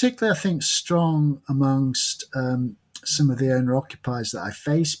was particularly, I think, strong amongst some of the owner-occupiers that I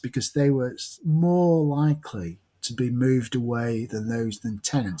faced, because they were more likely to be moved away than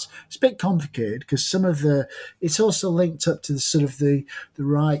tenants. It's a bit complicated because it's also linked up to the sort of the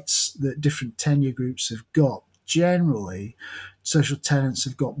rights that different tenure groups have got. Generally, social tenants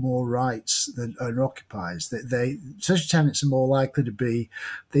have got more rights than owner-occupiers. Social tenants are more likely to be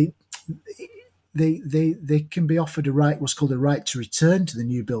they can be offered what's called a right to return to the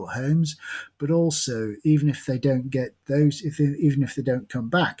new built homes, but also even if they don't get those, even if they don't come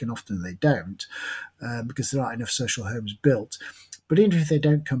back, and often they don't, because there aren't enough social homes built. But even if they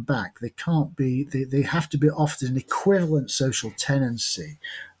don't come back, they have to be offered an equivalent social tenancy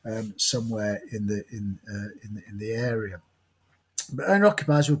somewhere in the area. But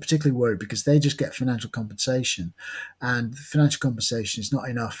owner-occupiers were particularly worried because they just get financial compensation, and financial compensation is not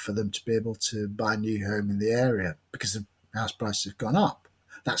enough for them to be able to buy a new home in the area because the house prices have gone up.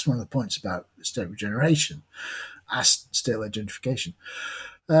 That's one of the points about estate regeneration, as state-led gentrification.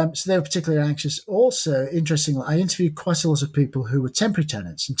 So they were particularly anxious. Also, interestingly, I interviewed quite a lot of people who were temporary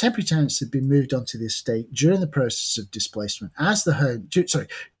tenants, and temporary tenants had been moved onto the estate during the process of displacement,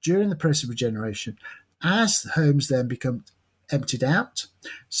 during the process of regeneration, as the homes then become emptied out.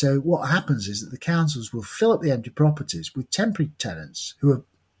 So what happens is that the councils will fill up the empty properties with temporary tenants who are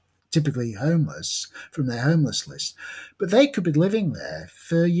typically homeless from their homeless list, but they could be living there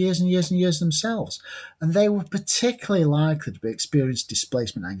for years and years and years themselves, and they were particularly likely to experience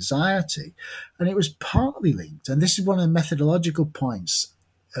displacement anxiety. And it was partly linked, and this is one of the methodological points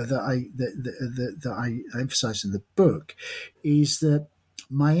that I emphasize in the book, is that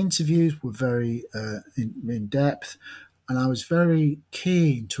my interviews were very in depth. And I was very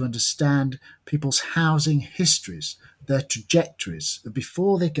keen to understand people's housing histories, their trajectories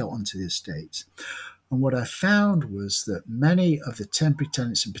before they got onto the estates. And what I found was that many of the temporary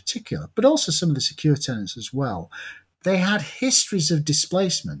tenants in particular, but also some of the secure tenants as well, they had histories of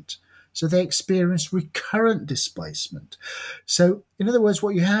displacement. So they experienced recurrent displacement. So in other words,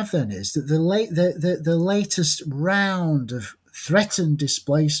 what you have then is that the latest round of threatened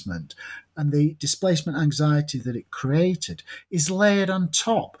displacement and the displacement anxiety that it created is layered on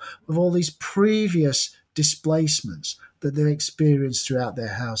top of all these previous displacements that they've experienced throughout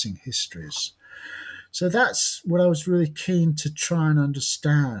their housing histories. So that's what I was really keen to try and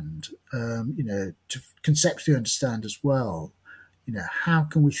understand, to conceptually understand as well. How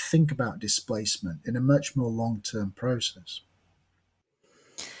can we think about displacement in a much more long-term process?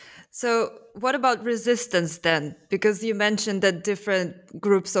 So, what about resistance then? Because you mentioned that different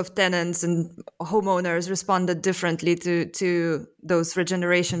groups of tenants and homeowners responded differently to those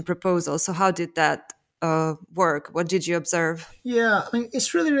regeneration proposals. So, how did that work? What did you observe? Yeah, I mean,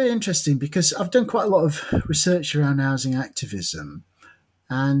 it's really, really interesting because I've done quite a lot of research around housing activism,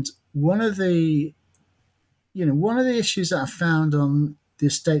 and one of the issues that I found on the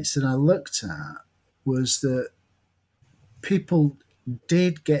estates that I looked at was that people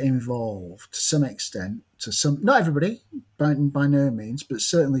did get involved to some extent, not everybody, by no means, but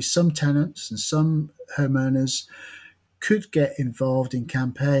certainly some tenants and some homeowners could get involved in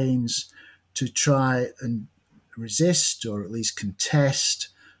campaigns to try and resist or at least contest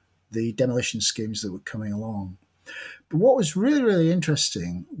the demolition schemes that were coming along. But what was really, really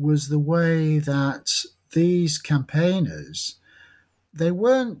interesting was the way that these campaigners, they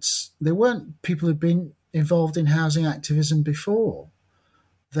weren't people who'd been involved in housing activism before.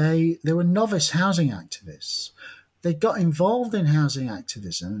 They were novice housing activists. They got involved in housing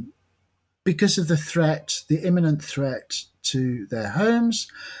activism because of the imminent threat to their homes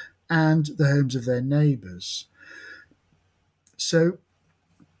and the homes of their neighbours. So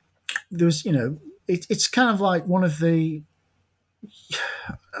there was, it's kind of like one of the,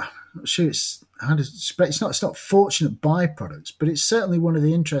 I'm not sure it's not fortunate byproducts, but it's certainly one of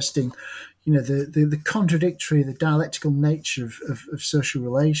the interesting, the contradictory, the dialectical nature of social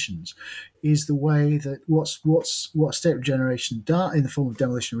relations is the way that what state regeneration done in the form of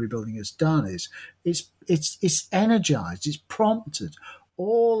demolition and rebuilding has done is it's energized, it's prompted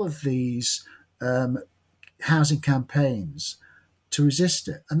all of these housing campaigns to resist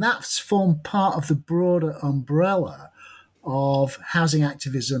it, and that's formed part of the broader umbrella of housing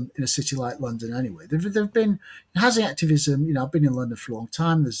activism in a city like London anyway. There have been housing activism, I've been in London for a long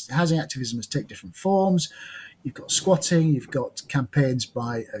time, housing activism has taken different forms. You've got squatting, you've got campaigns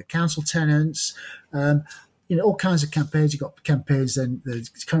by council tenants, all kinds of campaigns. You've got campaigns, then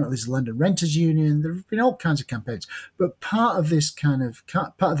currently there's the London Renters Union. There have been all kinds of campaigns. But part of this part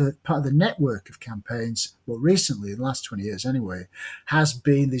of the network of campaigns, well, recently, in the last 20 years anyway, has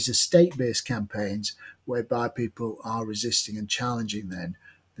been these estate-based campaigns whereby people are resisting and challenging then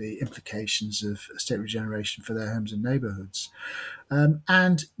the implications of estate regeneration for their homes and neighbourhoods.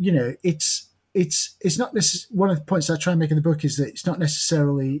 It's not necessarily, one of the points I try and make in the book is that it's not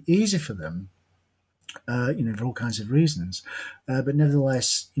necessarily easy for them, for all kinds of reasons, but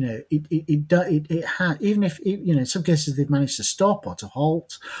nevertheless, it had, even if in some cases they've managed to stop or to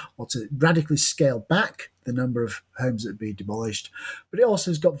halt or to radically scale back the number of homes that would be demolished, but it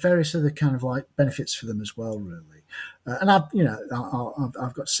also has got various other kind of like benefits for them as well, really. And I've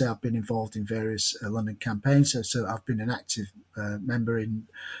got to say I've been involved in various London campaigns. So I've been an active member in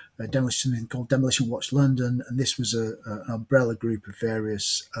something called Demolition Watch London, and this was an umbrella group of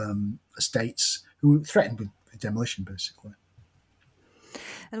various estates who were threatened with demolition, basically.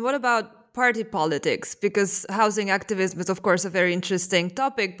 And what about party politics? Because housing activism is, of course, a very interesting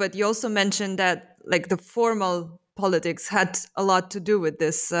topic, but you also mentioned that like the formal politics had a lot to do with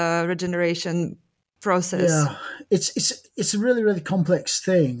this regeneration process. Yeah, it's a really, really complex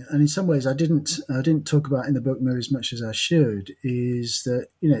thing, and in some ways I didn't talk about in the book maybe as much as I should. Is that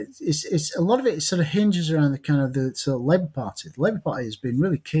it's a lot of it sort of hinges around the kind of the sort of Labour Party. The Labour Party has been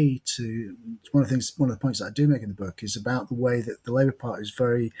really key to one of the points that I do make in the book is about the way that the Labour Party is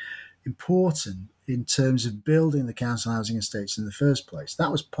very important in terms of building the council housing estates in the first place.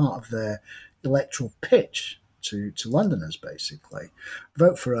 That was part of their electoral pitch to Londoners, basically.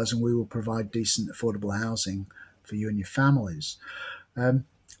 Vote for us and we will provide decent, affordable housing for you and your families.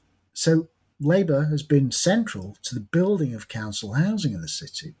 So Labour has been central to the building of council housing in the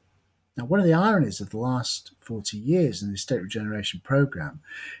city. Now, one of the ironies of the last 40 years in the estate regeneration programme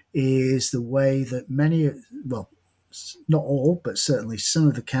is the way that not all, but certainly some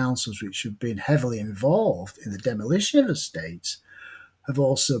of the councils which have been heavily involved in the demolition of estates have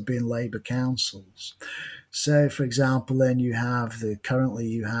also been Labour councils. So, for example, then you have the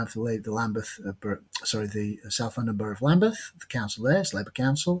South London Borough of Lambeth, the council there, it's Labour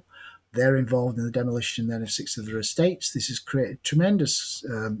Council. They're involved in the demolition then of 6 of their estates. This has created tremendous,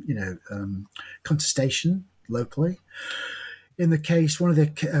 contestation locally. In the case, one of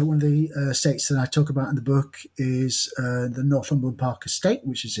the estates that I talk about in the book is the Northumberland Park estate,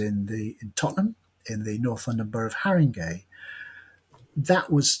 which is in Tottenham, in the North London Borough of Haringey.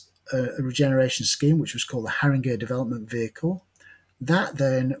 That was a regeneration scheme, which was called the Haringey Development Vehicle. That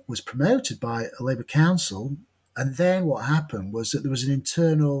then was promoted by a Labour council, and then what happened was that there was an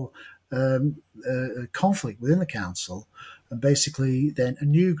internal conflict within the council, and basically then a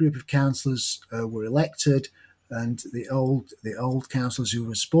new group of councillors were elected, and the old councillors who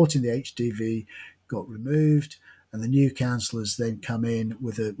were supporting the HDV got removed, and the new councillors then come in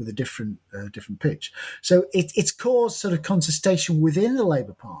with a different pitch. So it's caused sort of contestation within the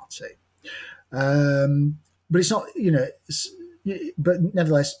Labour Party, but it's not, but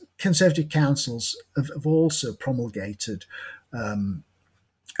nevertheless, Conservative councils have also promulgated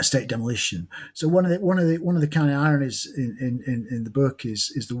estate demolition. So one of the kind of ironies in the book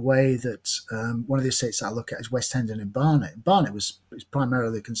is the way that one of the estates that I look at is West Hendon in Barnet. Barnet was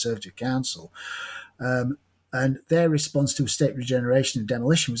primarily a Conservative council. And their response to estate regeneration and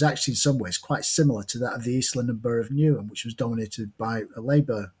demolition was actually in some ways quite similar to that of the East London Borough of Newham, which was dominated by a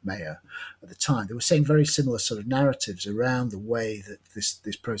Labour mayor at the time. They were saying very similar sort of narratives around the way that this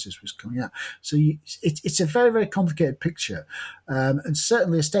process was coming out. So it's a very, very complicated picture. And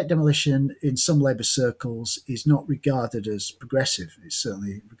certainly estate demolition in some Labour circles is not regarded as progressive. It's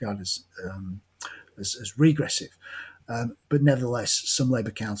certainly regarded as regressive. But nevertheless, some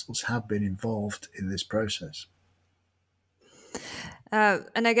Labour councils have been involved in this process.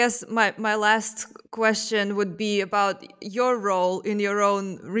 And I guess my last question would be about your role in your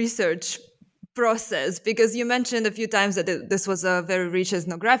own research process, because you mentioned a few times that this was a very rich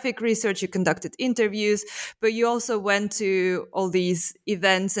ethnographic research. You conducted interviews, but you also went to all these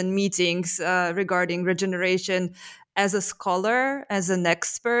events and meetings regarding regeneration as a scholar, as an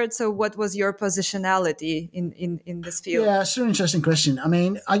expert. So what was your positionality in this field? Yeah, it's an interesting question. I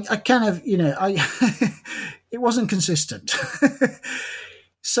mean, I kind of, it wasn't consistent.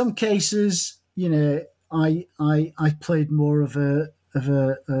 Some cases, I played more of a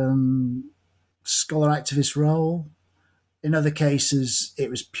scholar activist role. In other cases, it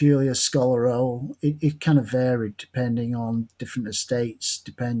was purely a scholar role. It kind of varied depending on different estates,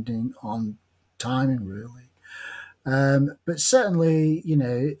 depending on timing, really. But certainly,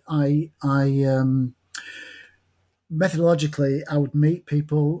 methodologically, I would meet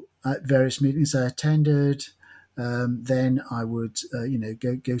people at various meetings I attended. Then I would,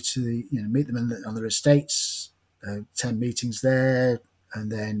 go to meet them on their estates, attend meetings there,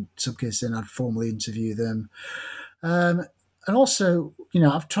 and then some cases then I'd formally interview them. And also,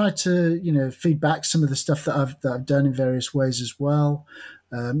 I've tried to, feed back some of the stuff that I've done in various ways as well.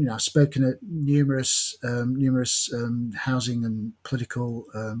 I've spoken at numerous housing and political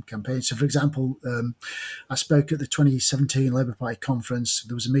campaigns. So, for example, I spoke at the 2017 Labour Party conference.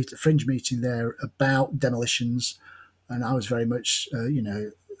 There was a fringe meeting there about demolitions, and I was very much,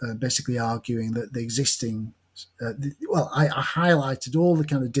 basically arguing that the existing. I highlighted all the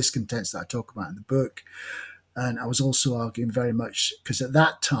kind of discontents that I talk about in the book, and I was also arguing very much because at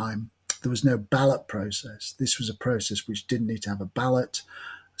that time there was no ballot process. This was a process which didn't need to have a ballot.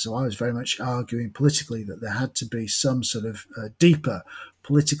 So I was very much arguing politically that there had to be some sort of deeper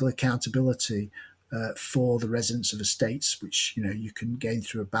political accountability for the residents of estates, which you can gain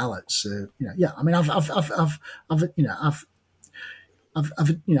through a ballot. So I mean, I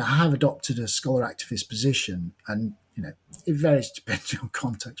have adopted a scholar activist position, and it varies depending on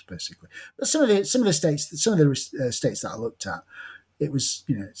context, basically. But some of the states that I looked at, it was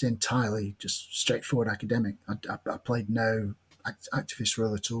it's entirely just straightforward academic. I played no activist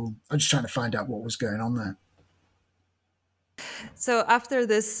role at all. I'm just trying to find out what was going on there. So after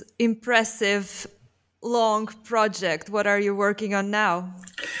this impressive long project, what are you working on now?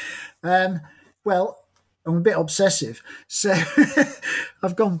 Well, I'm a bit obsessive. So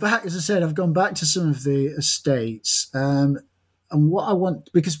I've gone back to some of the estates. And what I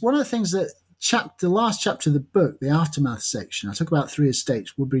want, because one of the things that the last chapter of the book, the aftermath section, I talk about 3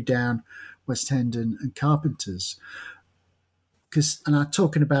 estates: Woodbury Down, West Hendon, and Carpenters. And I'm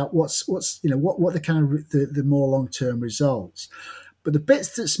talking about what the kind of the more long-term results. But the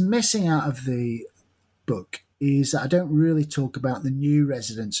bits that's missing out of the book is that I don't really talk about the new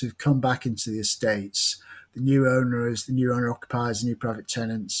residents who've come back into the estates, the new owners, the new owner-occupiers, the new private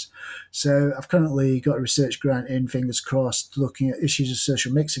tenants. So I've currently got a research grant in, fingers crossed, looking at issues of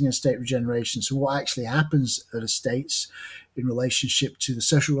social mixing and estate regeneration. So what actually happens at estates in relationship to the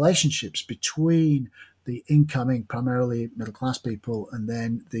social relationships between the incoming, primarily middle-class people, and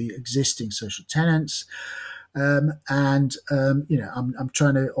then the existing social tenants. I'm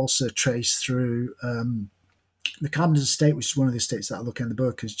trying to also trace through the Carpenter's estate, which is one of the estates that I look at in the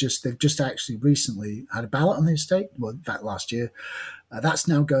book, they've just actually recently had a ballot on the estate. Well, in fact, last year. That's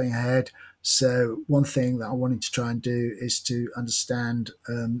now going ahead. So one thing that I wanted to try and do is to understand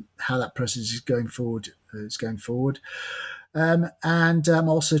how that process is going forward. And I'm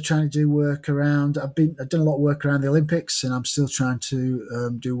also trying to do work around. I've done a lot of work around the Olympics, and I'm still trying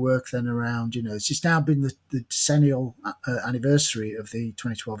to do work then around. It's now been the decennial anniversary of the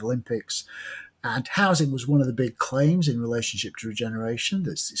 2012 Olympics. And housing was one of the big claims in relationship to regeneration,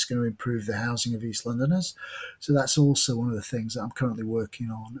 that it's going to improve the housing of East Londoners. So that's also one of the things that I'm currently working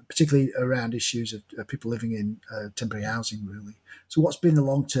on, particularly around issues of people living in temporary housing, really. So what's been the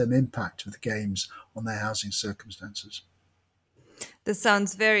long-term impact of the Games on their housing circumstances? This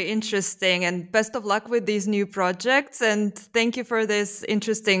sounds very interesting, and best of luck with these new projects. And thank you for this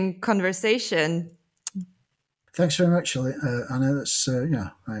interesting conversation. Thanks very much, Anna.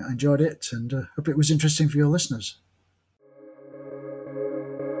 I enjoyed it, and hope it was interesting for your listeners.